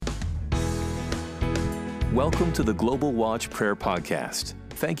Welcome to the Global Watch Prayer Podcast.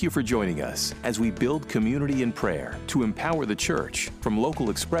 Thank you for joining us as we build community in prayer to empower the church from local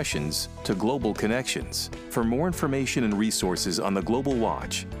expressions to global connections. For more information and resources on the Global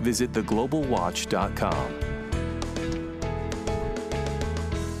Watch, visit theglobalwatch.com.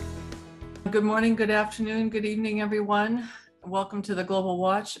 Good morning, good afternoon, good evening, everyone. Welcome to the Global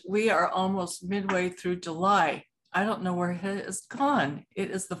Watch. We are almost midway through July. I don't know where it has gone.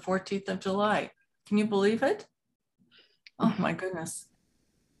 It is the 14th of July. Can you believe it? Oh my goodness.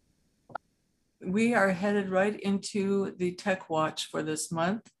 We are headed right into the Tech Watch for this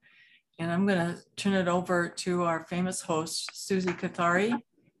month. And I'm going to turn it over to our famous host, Susie Kathari,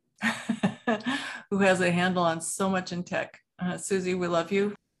 who has a handle on so much in tech. Susie, we love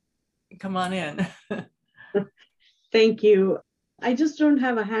you. Come on in. Thank you. I just don't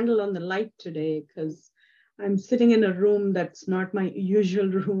have a handle on the light today because I'm sitting in a room that's not my usual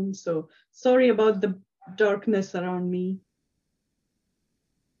room. So sorry about the darkness around me.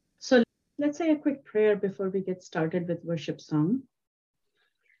 So let's say a quick prayer before we get started with worship song.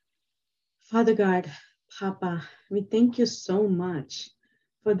 Father God, Papa, we thank you so much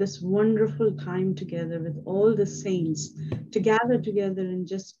for this wonderful time together with all the saints to gather together and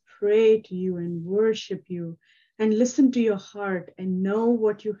just pray to you and worship you and listen to your heart and know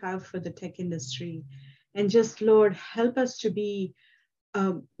what you have for the tech industry. And just, Lord, help us to be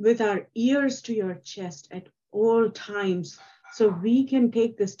with our ears to your chest at all times so we can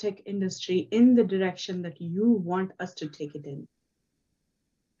take this tech industry in the direction that you want us to take it in.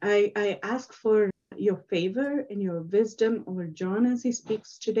 I ask for your favor and your wisdom over John as he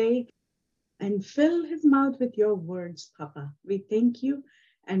speaks today, and fill his mouth with your words, Papa. We thank you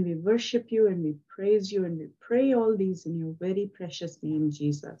and we worship you and we praise you and we pray all these in your very precious name,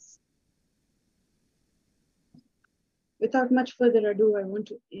 Jesus. Without much further ado, I want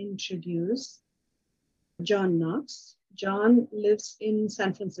to introduce John Knox. John lives in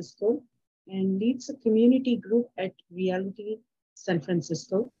San Francisco and leads a community group at Reality San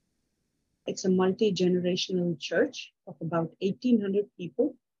Francisco. It's a multi-generational church of about 1,800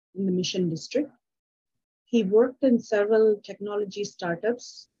 people in the Mission District. He worked in several technology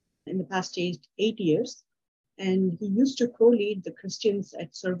startups in the past 8 years, and he used to co-lead the Christians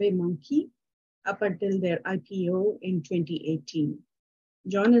at SurveyMonkey up until their IPO in 2018.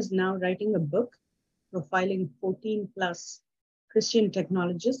 John is now writing a book profiling 14 plus Christian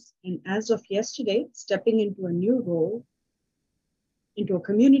technologists, and as of yesterday, stepping into a new role, into a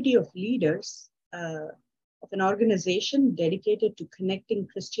community of leaders of an organization dedicated to connecting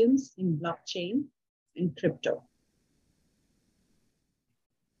Christians in blockchain and crypto.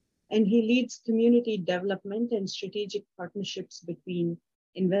 And he leads community development and strategic partnerships between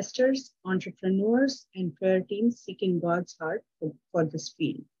investors, entrepreneurs, and prayer teams seeking God's heart for this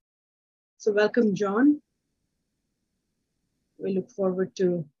field. So welcome, John. We look forward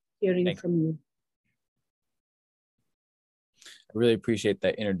to hearing from you. I really appreciate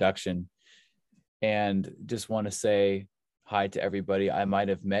that introduction and just want to say hi to everybody. I might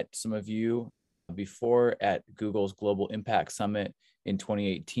have met some of you before at Google's Global Impact Summit in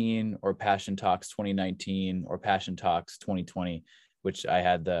 2018 or Passion Talks 2019 or Passion Talks 2020, which I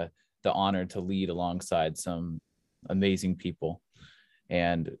had the honor to lead alongside some amazing people.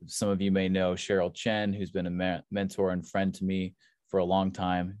 And some of you may know Cheryl Chen, who's been a mentor and friend to me for a long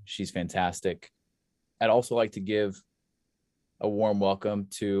time. She's fantastic. I'd also like to give a warm welcome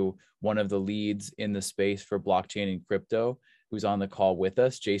to one of the leads in the space for blockchain and crypto, who's on the call with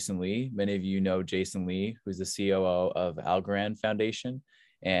us, Jason Lee. Many of you know Jason Lee, who's the COO of Algorand Foundation.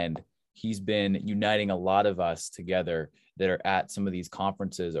 And he's been uniting a lot of us together that are at some of these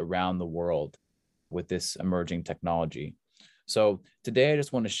conferences around the world with this emerging technology. So today I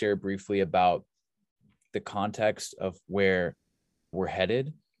just want to share briefly about the context of where we're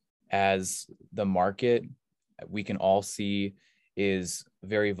headed, as the market, we can all see, is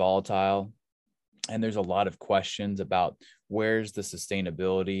very volatile. And there's a lot of questions about where's the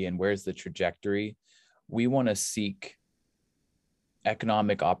sustainability and where's the trajectory. We want to seek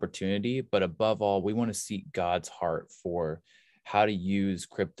economic opportunity, but above all, we want to seek God's heart for how to use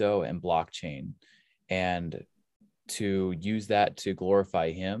crypto and blockchain and to use that to glorify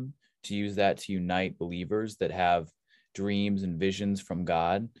him, to use that to unite believers that have dreams and visions from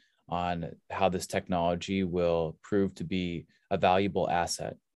God on how this technology will prove to be a valuable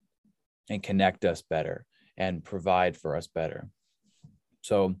asset and connect us better and provide for us better.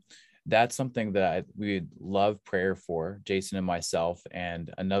 So that's something that we would love prayer for, Jason and myself,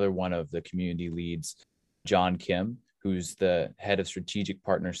 and another one of the community leads, John Kim, who's the head of strategic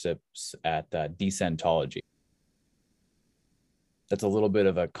partnerships at Decentology. that's a little bit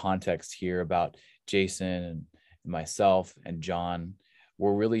of a context here about Jason and myself and John.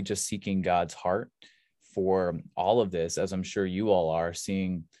 We're really just seeking God's heart for all of this, as I'm sure you all are,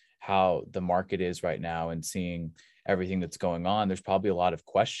 seeing how the market is right now and seeing everything that's going on. There's probably a lot of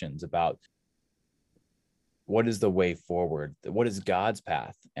questions about what is the way forward? What is God's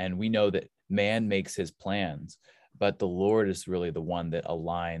path? And we know that man makes his plans, but the Lord is really the one that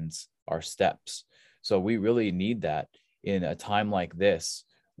aligns our steps. So we really need that in a time like this,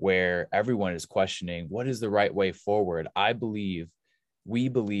 where everyone is questioning, what is the right way forward? We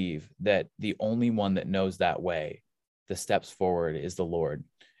believe that the only one that knows that way, the steps forward, is the Lord.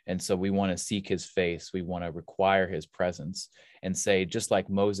 And so we want to seek his face. We want to require his presence and say, just like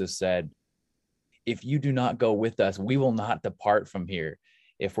Moses said, if you do not go with us, we will not depart from here.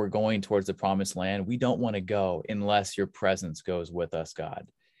 If we're going towards the promised land, we don't want to go unless your presence goes with us, God.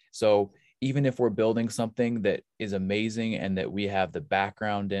 So even if we're building something that is amazing and that we have the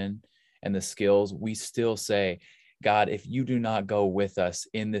background in and the skills, we still say, God, if you do not go with us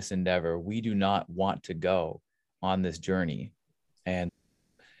in this endeavor, we do not want to go on this journey. And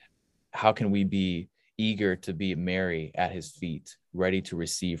how can we be eager to be Mary at his feet, ready to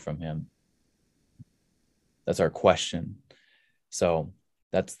receive from him? That's our question. So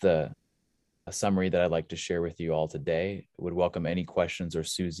that's a summary that I'd like to share with you all today. I would welcome any questions, or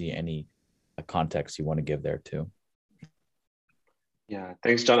Susie, any context you want to give there too. Yeah,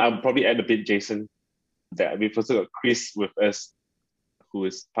 thanks, John. I'll probably add a bit, Jason, that we've also got Chris with us, who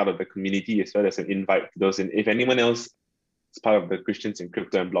is part of the community, as well as an invite to those. And if anyone else is part of the Christians in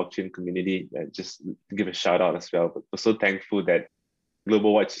crypto and blockchain community, just give a shout out as well. But we're so thankful that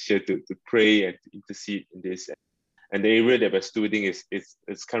Global Watch is here to pray and to intercede in this. And the area that we're stewarding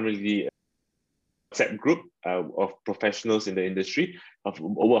is currently a WhatsApp group of professionals in the industry, of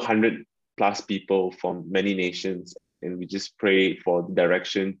over 100 plus people from many nations. And we just pray for the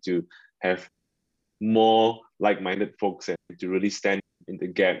direction to have more like-minded folks and to really stand in the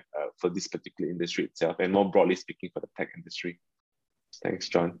gap for this particular industry itself, and more broadly speaking for the tech industry. Thanks,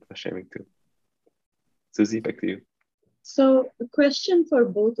 John, for sharing too. Susie, back to you. So a question for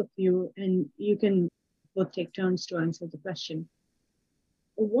both of you, and you can both take turns to answer the question.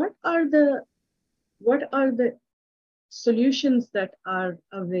 What are the solutions that are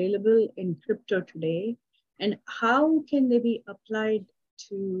available in crypto today, and how can they be applied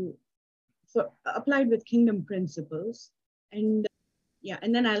with kingdom principles? And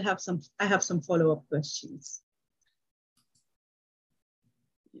and then I have some follow-up questions.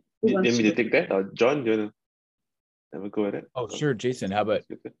 Do you want me to take that, or John, do you want to have a go at it? Oh, sure, Jason. How about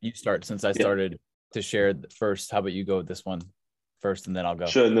you start, since I started to share first? How about you go with this one first, and then I'll go.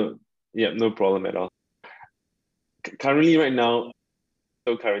 Sure. No problem at all. Currently, right now,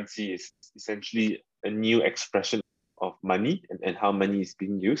 cryptocurrency is essentially a new expression of money and how money is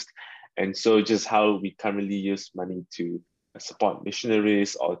being used. And so just how we currently use money to support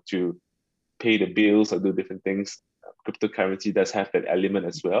missionaries or to pay the bills or do different things, cryptocurrency does have that element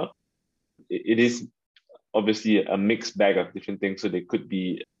as well. It is obviously a mixed bag of different things. So there could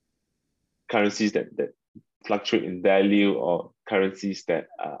be currencies that fluctuate in value, or currencies that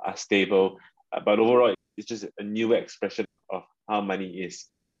are stable. But overall, it's just a newer expression of how money is.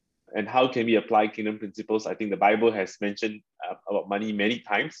 And how can we apply kingdom principles? I think the Bible has mentioned about money many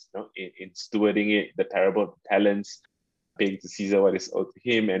times, in stewarding it, the parable of the talents, paying to Caesar what is owed to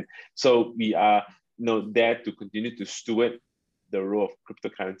him. And so we are there to continue to steward the role of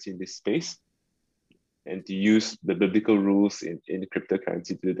cryptocurrency in this space, and to use the biblical rules in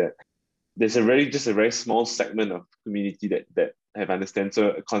cryptocurrency to do that. There's a very small segment of community that have understand.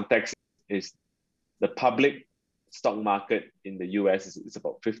 So context is the public stock market in the US is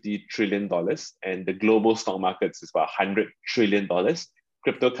about $50 trillion, and the global stock markets is about $100 trillion.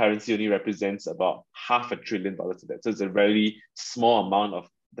 Cryptocurrency only represents about $500 billion of that. So it's a very small amount of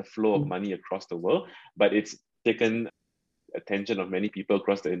the flow of money across the world, but it's taken attention of many people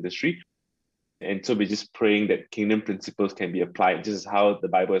across the industry. And so we're just praying that kingdom principles can be applied, just as how the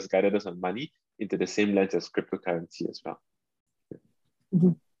Bible has guided us on money, into the same lens as cryptocurrency as well.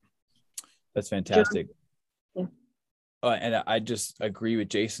 Mm-hmm. That's fantastic. Yeah. And I just agree with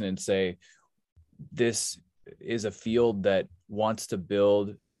Jason and say, this is a field that wants to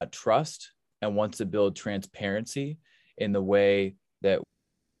build a trust and wants to build transparency in the way that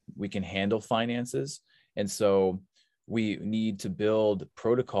we can handle finances. And so we need to build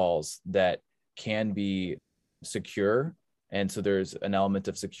protocols that can be secure. And so there's an element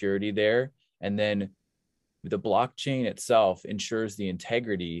of security there. And then the blockchain itself ensures the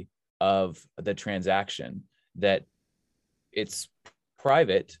integrity of the transaction, that it's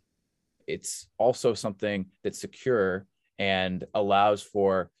private. It's also something that's secure, and allows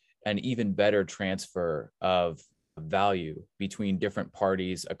for an even better transfer of value between different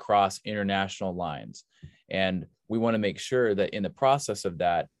parties across international lines. And we want to make sure that in the process of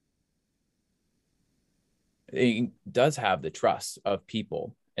that, it does have the trust of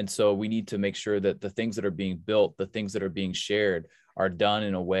people. And so we need to make sure that the things that are being built, the things that are being shared, are done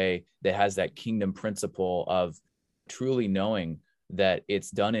in a way that has that kingdom principle of truly knowing that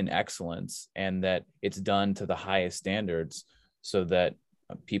it's done in excellence and that it's done to the highest standards, so that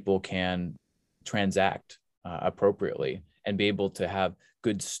people can transact appropriately and be able to have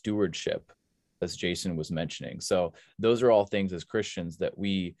good stewardship, as Jason was mentioning. So those are all things as Christians that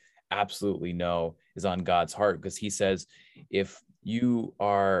we absolutely know is on God's heart, because he says, if you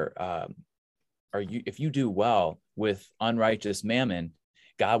if you do well with unrighteous mammon,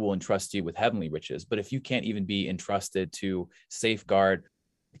 God will entrust you with heavenly riches. But if you can't even be entrusted to safeguard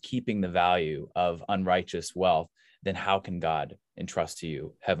keeping the value of unrighteous wealth, then how can God entrust to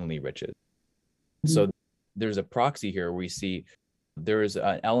you heavenly riches? So there's a proxy here where we see there is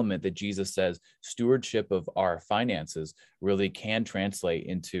an element that Jesus says stewardship of our finances really can translate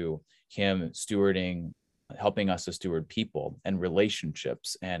into him stewarding, helping us to steward people and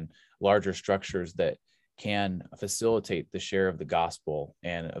relationships and larger structures that can facilitate the share of the gospel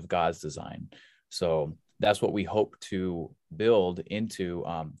and of God's design. So that's what we hope to build into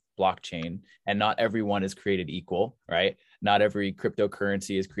blockchain. And not everyone is created equal, right? Not every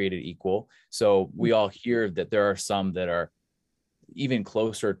cryptocurrency is created equal. So we all hear that there are some that are even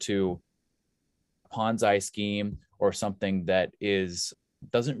closer to a Ponzi scheme or something that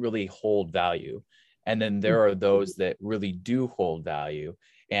doesn't really hold value. And then there are those that really do hold value.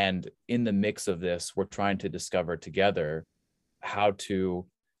 And in the mix of this, we're trying to discover together how to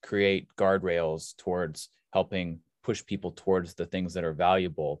create guardrails towards helping push people towards the things that are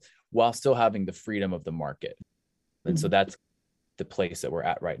valuable while still having the freedom of the market. And so that's the place that we're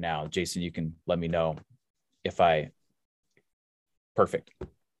at right now. Jason, you can let me know if perfect.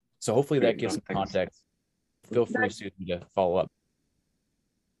 So hopefully that gives some context. Feel free, Susan, to follow up.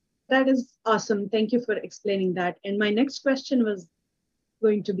 That is awesome. Thank you for explaining that. And my next question was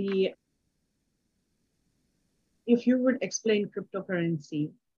going to be, if you would explain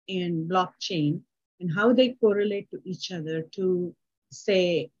cryptocurrency and blockchain and how they correlate to each other to,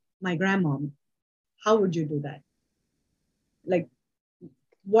 say, my grandmom, how would you do that? Like,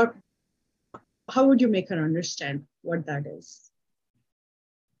 how would you make her understand what that is?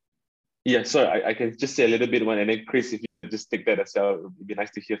 Yeah, so I can just say a little bit one, and then Chris, if you could just take that as well, it would be nice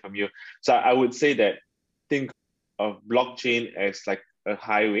to hear from you. So I would say that think of blockchain as like a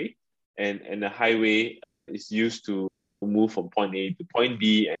highway, and a highway is used to move from point A to point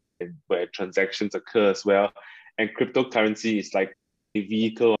B, and where transactions occur as well. And cryptocurrency is like a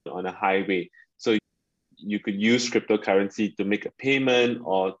vehicle on a highway. So you could use cryptocurrency to make a payment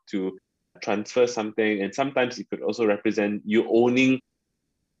or to transfer something. And sometimes it could also represent you owning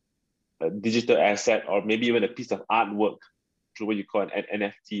a digital asset, or maybe even a piece of artwork through what you call an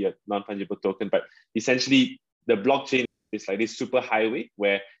NFT, a non-fungible token. But essentially, the blockchain is like this super highway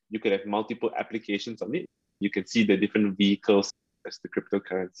where you could have multiple applications on it. You can see the different vehicles as the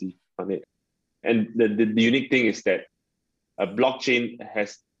cryptocurrency on it. And the unique thing is that a blockchain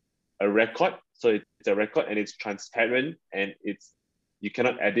has a record. So it's a record and it's transparent, and you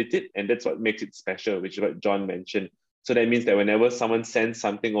cannot edit it. And that's what makes it special, which is what John mentioned. So that means that whenever someone sends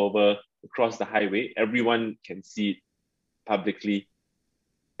something over across the highway, everyone can see it publicly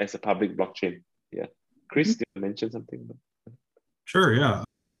as a public blockchain. Yeah. Chris, did you mention something? Sure, yeah.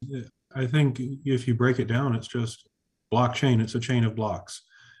 I think if you break it down, it's just blockchain. It's a chain of blocks.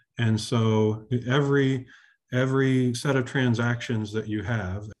 And so every set of transactions that you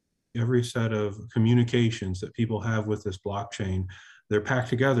have, every set of communications that people have with this blockchain, they're packed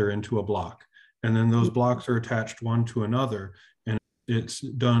together into a block. And then those blocks are attached one to another, and it's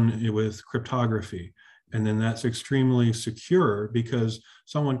done with cryptography. And then that's extremely secure because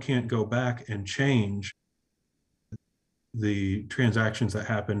someone can't go back and change the transactions that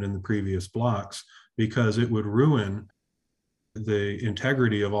happened in the previous blocks, because it would ruin the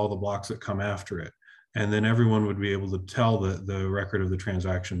integrity of all the blocks that come after it. And then everyone would be able to tell that the record of the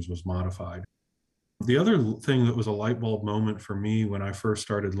transactions was modified. The other thing that was a light bulb moment for me when I first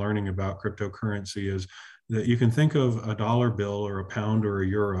started learning about cryptocurrency is that you can think of a dollar bill or a pound or a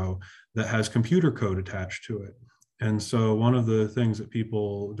euro that has computer code attached to it. And so one of the things that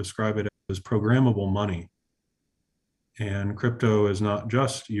people describe it as programmable money. And crypto is not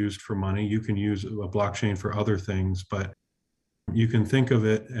just used for money. You can use a blockchain for other things, but you can think of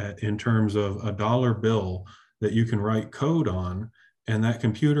it in terms of a dollar bill that you can write code on, and that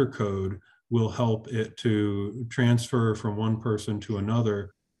computer code will help it to transfer from one person to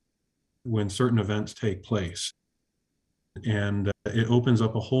another when certain events take place. And it opens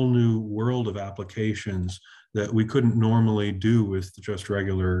up a whole new world of applications that we couldn't normally do with just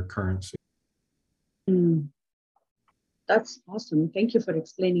regular currency. That's awesome. Thank you for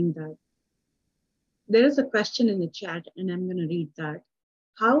explaining that. There is a question in the chat, and I'm going to read that.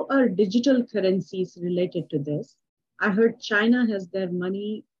 How are digital currencies related to this? I heard China has their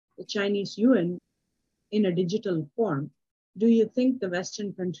money, the Chinese yuan, in a digital form. Do you think the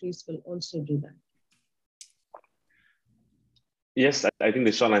Western countries will also do that? Yes, I think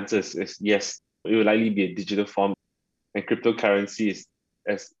the short answer is yes. It will likely be a digital form, and cryptocurrency is,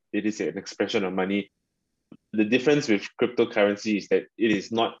 as it is an expression of money. The difference with cryptocurrency is that it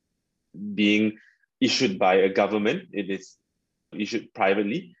is not being issued by a government, it is issued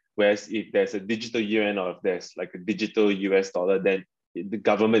privately. Whereas if there's a digital yuan or if there's like a digital US dollar, then the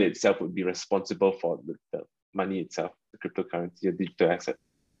government itself would be responsible for the money itself, the cryptocurrency, a digital asset.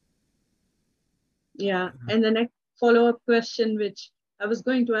 Yeah, and the next follow-up question, which I was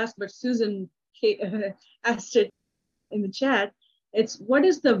going to ask, but Susan asked it in the chat. It's, what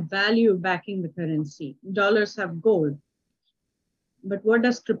is the value backing the currency? Dollars have gold, but what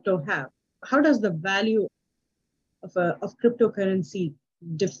does crypto have? How does the value of cryptocurrency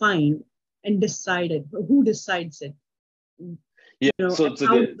defined and decided? Who decides it? Yeah, You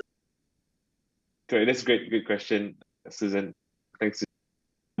know, great. That's a great question, Susan. Thanks.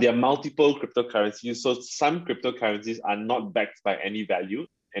 There are multiple cryptocurrencies. So some cryptocurrencies are not backed by any value,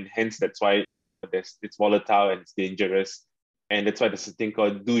 and hence that's why it's volatile and it's dangerous. And that's why there's a thing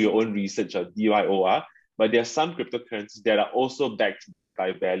called do your own research, or DYOR. But there are some cryptocurrencies that are also backed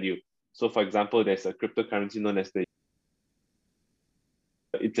by value. So for example, there's a cryptocurrency known as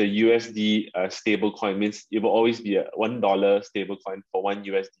it's a USD stable coin. Means it will always be a $1 stable coin for one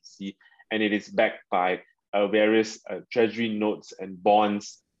USDC. And it is backed by various treasury notes and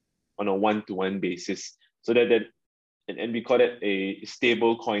bonds on a one-to-one basis. So and we call it a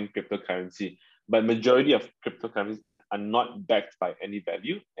stable coin cryptocurrency. But majority of cryptocurrencies are not backed by any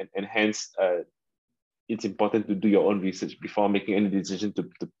value, and hence it's important to do your own research before making any decision to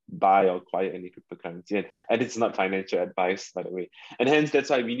buy or acquire any cryptocurrency. And it's not financial advice, by the way. And hence that's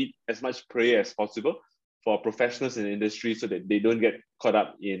why we need as much prayer as possible for professionals in the industry so that they don't get caught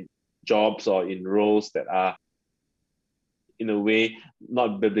up in jobs or in roles that are in a way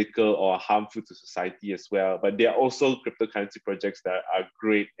not biblical or harmful to society as well. But there are also cryptocurrency projects that are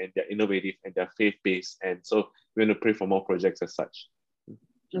great and they're innovative and they're faith-based. And so we're going to pray for more projects as such.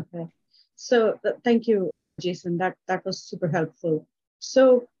 Okay. So thank you, Jason. That was super helpful.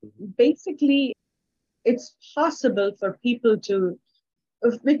 So basically, it's possible for people to,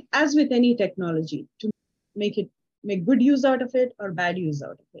 as with any technology, to make good use out of it or bad use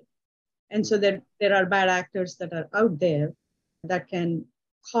out of it. And so there are bad actors that are out there that can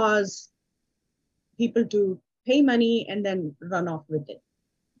cause people to pay money and then run off with it.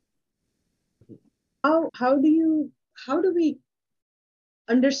 How do we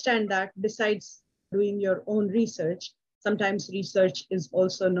understand that besides doing your own research? Sometimes research is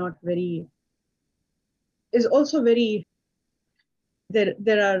also very,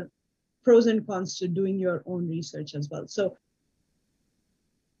 there are pros and cons to doing your own research as well. So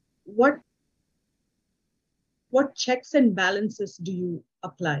what checks and balances do you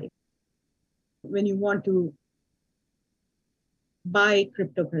apply when you want to buy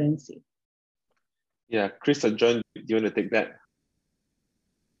cryptocurrency? Yeah, Chris or John, do you want to take that?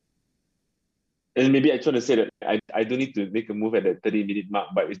 And maybe I just want to say that I don't need to make a move at the 30-minute mark,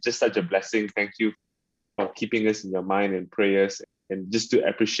 but it's just such a blessing. Thank you for keeping us in your mind and prayers, and just to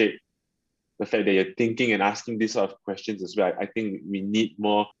appreciate the fact that you're thinking and asking these sort of questions as well. I think we need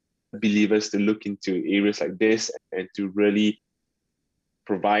more believers to look into areas like this and to really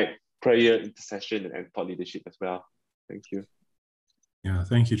provide prayer, intercession, and thought leadership as well. Thank you. Yeah,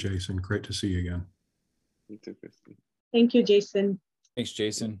 thank you, Jason. Great to see you again. You too, Christy. Thank you, Jason. Thanks,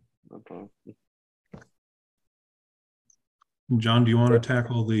 Jason. No problem. John, do you want to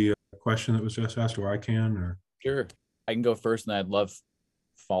tackle the question that was just asked, or I can? Or Sure. I can go first, and I'd love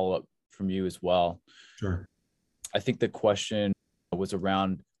follow-up from you as well. Sure. I think the question was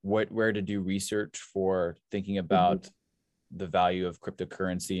around where to do research for thinking about the value of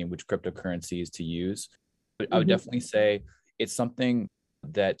cryptocurrency and which cryptocurrencies to use. But I would definitely say it's something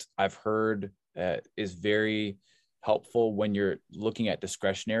that I've heard is very helpful when you're looking at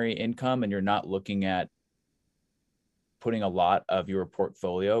discretionary income and you're not looking at putting a lot of your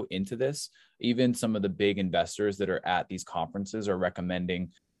portfolio into this. Even some of the big investors that are at these conferences are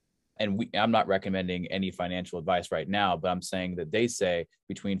recommending and I'm not recommending any financial advice right now, but I'm saying that they say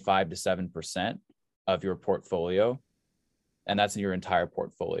between 5 to 7% of your portfolio, and that's in your entire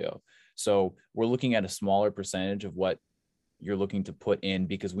portfolio. So we're looking at a smaller percentage of what you're looking to put in,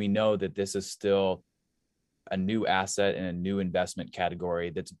 because we know that this is still a new asset and a new investment category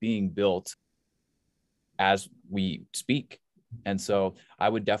that's being built as we speak. And so I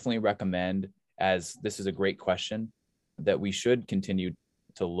would definitely recommend, as this is a great question, that we should continue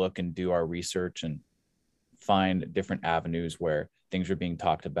to look and do our research and find different avenues where things are being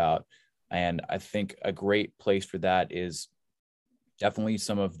talked about. And I think a great place for that is definitely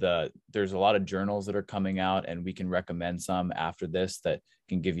there's a lot of journals that are coming out, and we can recommend some after this that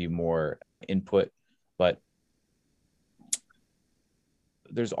can give you more input. But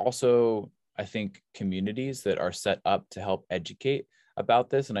there's also, I think, communities that are set up to help educate about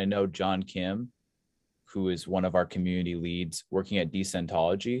this. And I know John Kim, who is one of our community leads working at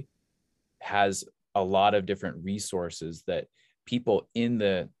Decentology, has a lot of different resources that people in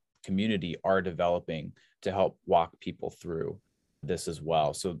the community are developing to help walk people through this as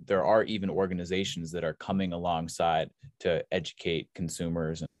well. So there are even organizations that are coming alongside to educate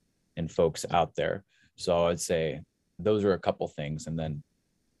consumers and folks out there. So I'd say those are a couple things. And then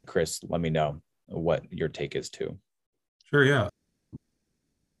Chris, let me know what your take is too. Sure, yeah.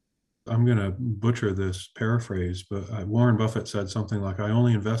 I'm going to butcher this paraphrase, but Warren Buffett said something like, I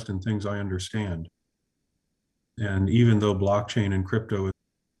only invest in things I understand. And even though blockchain and crypto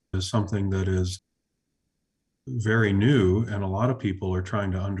is something that is very new and a lot of people are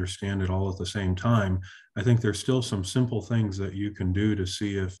trying to understand it all at the same time, I think there's still some simple things that you can do to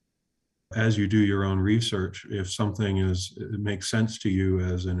see if, as you do your own research, if something it makes sense to you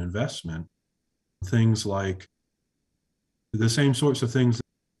as an investment. Things like the same sorts of things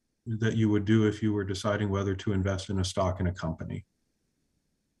that you would do if you were deciding whether to invest in a stock in a company.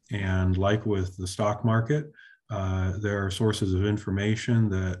 And like with the stock market, there are sources of information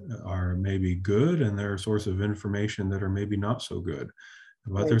that are maybe good, and there are sources of information that are maybe not so good.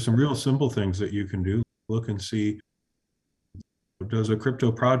 But there's some real simple things that you can do. Look and see, does a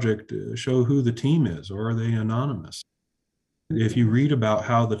crypto project show who the team is, or are they anonymous? If you read about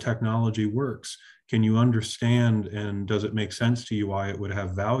how the technology works, can you understand, and does it make sense to you why it would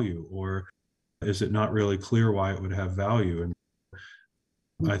have value, or is it not really clear why it would have value?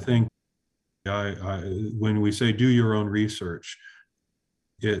 And I think when we say do your own research,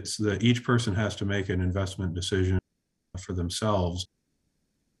 it's that each person has to make an investment decision for themselves.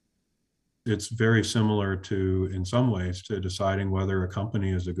 It's very similar to, in some ways, to deciding whether a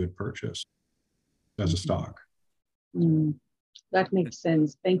company is a good purchase as a stock. That makes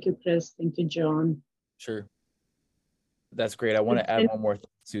sense. Thank you, Chris. Thank you, John. Sure. That's great. I want to add one more thing,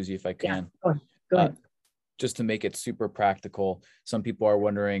 Susie, if I can. Yeah, go ahead. Just to make it super practical, some people are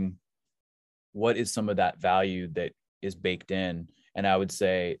wondering, what is some of that value that is baked in? And I would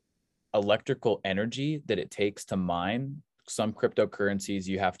say electrical energy that it takes to mine. Some cryptocurrencies,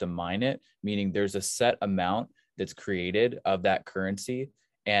 you have to mine it, meaning there's a set amount that's created of that currency,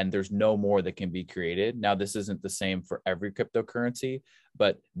 and there's no more that can be created. Now, this isn't the same for every cryptocurrency,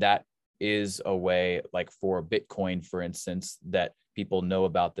 but that is a way, like for Bitcoin, for instance, that people know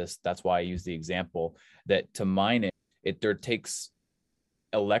about this. That's why I use the example that to mine it there takes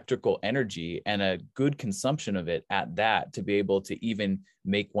electrical energy and a good consumption of it at that to be able to even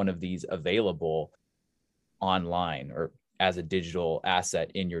make one of these available online or as a digital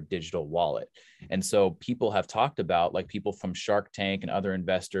asset in your digital wallet. And so people have talked about, like people from Shark Tank and other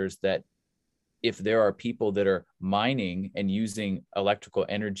investors, that if there are people that are mining and using electrical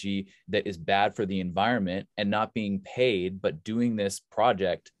energy that is bad for the environment and not being paid, but doing this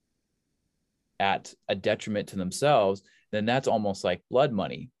project at a detriment to themselves, then that's almost like blood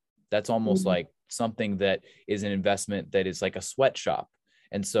money. That's almost like something that is an investment that is like a sweatshop.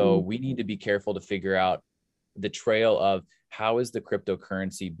 And so we need to be careful to figure out the trail of how is the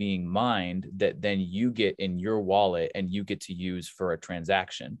cryptocurrency being mined that then you get in your wallet and you get to use for a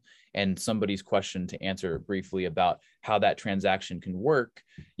transaction. And somebody's question to answer briefly about how that transaction can work,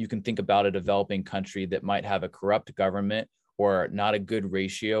 you can think about a developing country that might have a corrupt government or not a good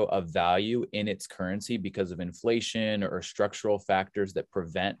ratio of value in its currency because of inflation or structural factors that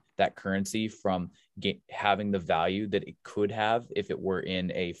prevent that currency from having the value that it could have if it were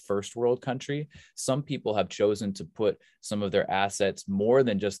in a first world country. Some people have chosen to put some of their assets, more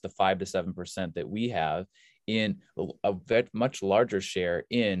than just the 5 to 7% that we have, in a much larger share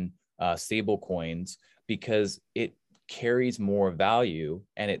in stable coins, because it carries more value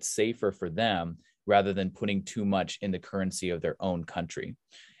and it's safer for them rather than putting too much in the currency of their own country.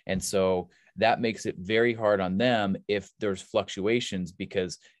 And so that makes it very hard on them if there's fluctuations,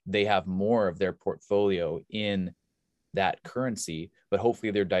 because they have more of their portfolio in that currency, but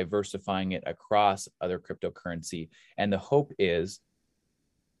hopefully they're diversifying it across other cryptocurrency. And the hope is,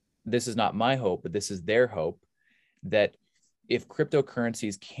 this is not my hope, but this is their hope, that if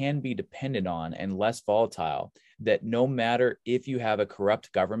cryptocurrencies can be dependent on and less volatile, that no matter if you have a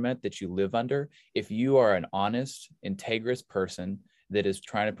corrupt government that you live under, if you are an honest, integrous person that is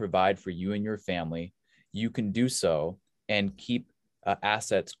trying to provide for you and your family, you can do so and keep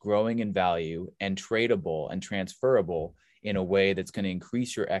assets growing in value and tradable and transferable in a way that's going to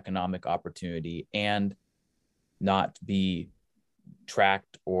increase your economic opportunity and not be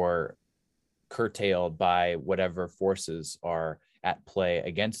tracked or curtailed by whatever forces are at play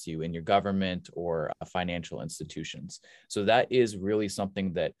against you in your government or financial institutions. So that is really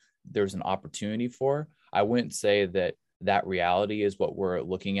something that there's an opportunity for. I wouldn't say that that reality is what we're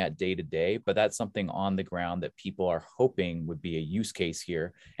looking at day to day, but that's something on the ground that people are hoping would be a use case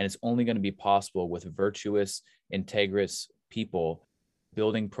here. And it's only going to be possible with virtuous, integrous people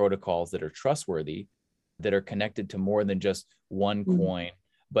building protocols that are trustworthy, that are connected to more than just one coin,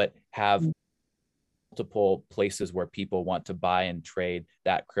 but have multiple places where people want to buy and trade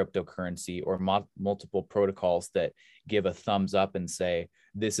that cryptocurrency, or multiple protocols that give a thumbs up and say,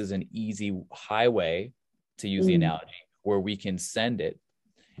 this is an easy highway, to use the analogy, where we can send it.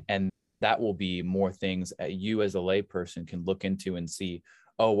 And that will be more things that you as a layperson can look into and see,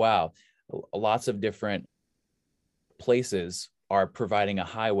 oh, wow, lots of different places are providing a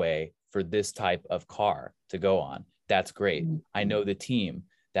highway for this type of car to go on. That's great. I know the team.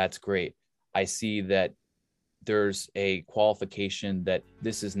 That's great. I see that there's a qualification that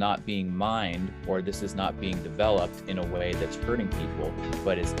this is not being mined or this is not being developed in a way that's hurting people,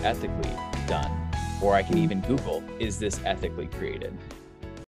 but is ethically done. Or I can even Google, is this ethically created?